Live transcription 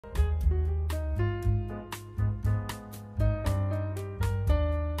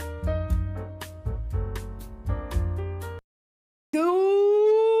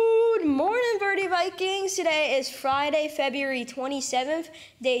Good morning, Birdie Vikings. Today is Friday, February 27th,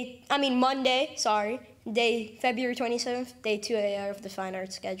 Monday, February 27th, day 2 of the Fine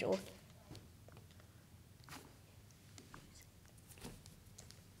Arts schedule.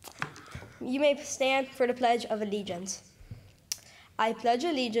 You may stand for the Pledge of Allegiance. I pledge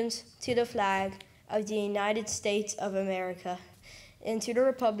allegiance to the flag of the United States of America and to the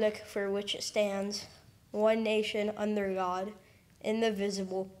republic for which it stands, one nation under God,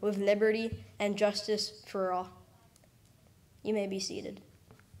 indivisible, with liberty and justice for all. You may be seated.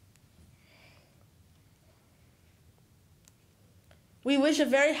 We wish a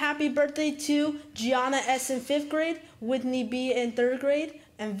very happy birthday to Gianna S. in 5th grade, Whitney B. in 3rd grade,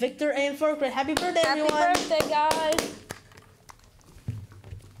 and Victor A. in 4th grade. Happy birthday, everyone! Happy birthday, guys!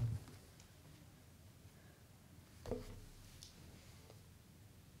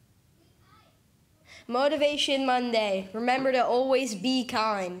 Motivation Monday. Remember to always be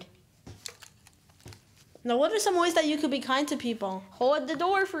kind. Now, what are some ways that you could be kind to people? Hold the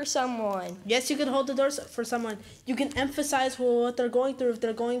door for someone. Yes, you can hold the doors for someone. You can emphasize what they're going through. If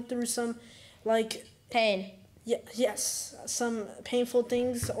they're going through some, pain. Yes, some painful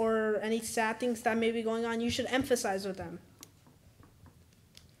things or any sad things that may be going on, you should emphasize with them.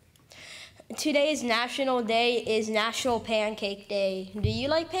 Today's national day is National Pancake Day. Do you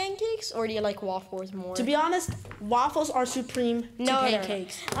like pancakes or do you like waffles more? To be honest, waffles are supreme to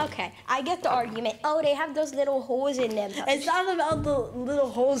pancakes. No. Okay, I get the argument. Oh, they have those little holes in them. It's not about the little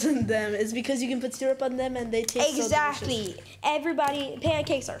holes in them. It's because you can put syrup on them and they taste exactly. So delicious.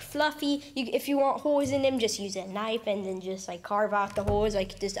 Pancakes are fluffy. If you want holes in them, just use a knife and then just carve out the holes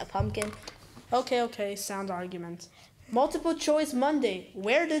like just a pumpkin. Okay, sound argument. Multiple choice Monday.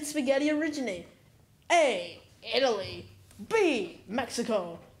 Where did spaghetti originate? A, Italy. B,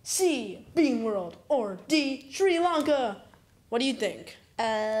 Mexico. C, Bean World. Or D, Sri Lanka. What do you think?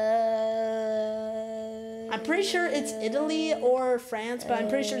 I'm pretty sure it's Italy or France, but I'm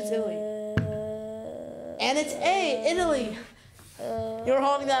pretty sure it's Italy. And it's A, Italy. You were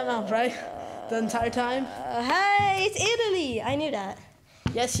holding that mouth, right? The entire time? Hey, it's Italy. I knew that.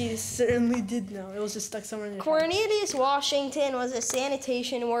 Yes, you certainly did know. It was just stuck somewhere in your head. Cornelius Washington was a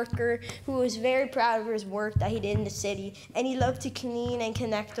sanitation worker who was very proud of his work that he did in the city, and he loved to clean and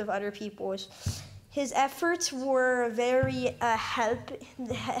connect with other people. His efforts were very help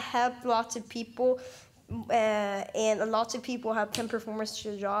lots of people, and lots of people helped him perform his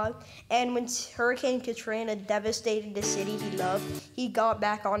job. And when Hurricane Katrina devastated the city he loved, he got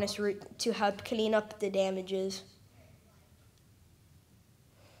back on his route to help clean up the damages.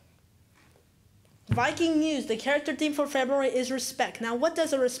 Viking news. The character theme for February is respect. Now, what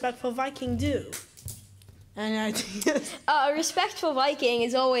does a respectful Viking do? Any ideas? A respectful Viking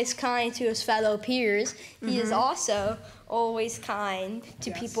is always kind to his fellow peers. He is also always kind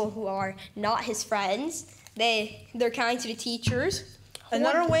to people who are not his friends. They're kind to the teachers.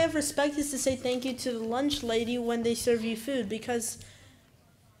 Another way of respect is to say thank you to the lunch lady when they serve you food, because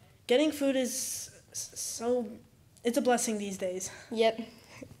getting food is it's a blessing these days. Yep.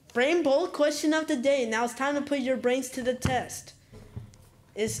 Brain bold question of the day. Now it's time to put your brains to the test.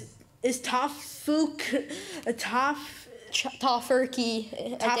 Is tofurkey?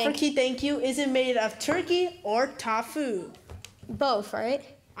 Tofurkey, thank you. Is it made of turkey or tofu? Both, right?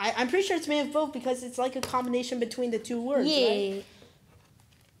 I'm pretty sure it's made of both because it's like a combination between the two words, right?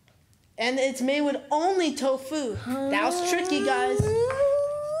 And it's made with only tofu. That was tricky, guys.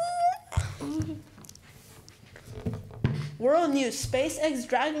 World news. SpaceX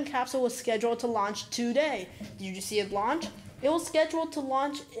Dragon capsule was scheduled to launch today. Did you see it launch? It was scheduled to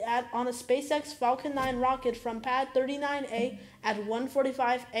launch on a SpaceX Falcon 9 rocket from pad 39A at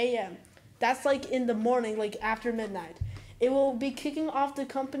 1:45 a.m. That's in the morning, after midnight. It will be kicking off the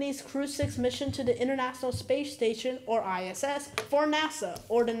company's Crew 6 mission to the International Space Station, or ISS, for NASA,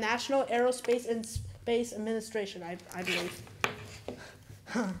 or the National Aerospace and Space Administration, I believe.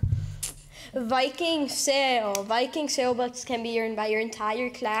 Viking sailbooks can be earned by your entire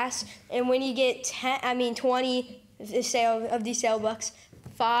class, and when you get 20 of these sailbooks,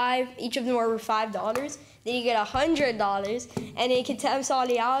 each of them are worth $5. Then you get $100, and then you can tell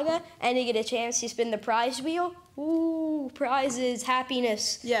Saliaga, and you get a chance to spin the prize wheel. Ooh, prizes,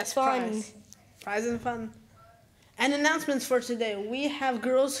 happiness, yes, fun. Prize and fun. And announcements for today. We have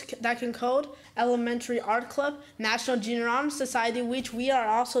Girls That Can Code, Elementary Art Club, National Junior Honor Society, which we are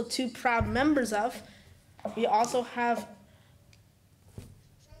also 2 proud members of. We also have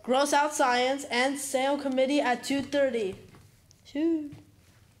Gross Out Science and Sale Committee at 2:30.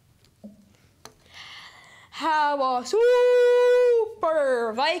 How was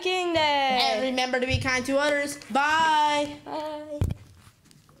Super Viking Day. And remember to be kind to others. Bye. Bye.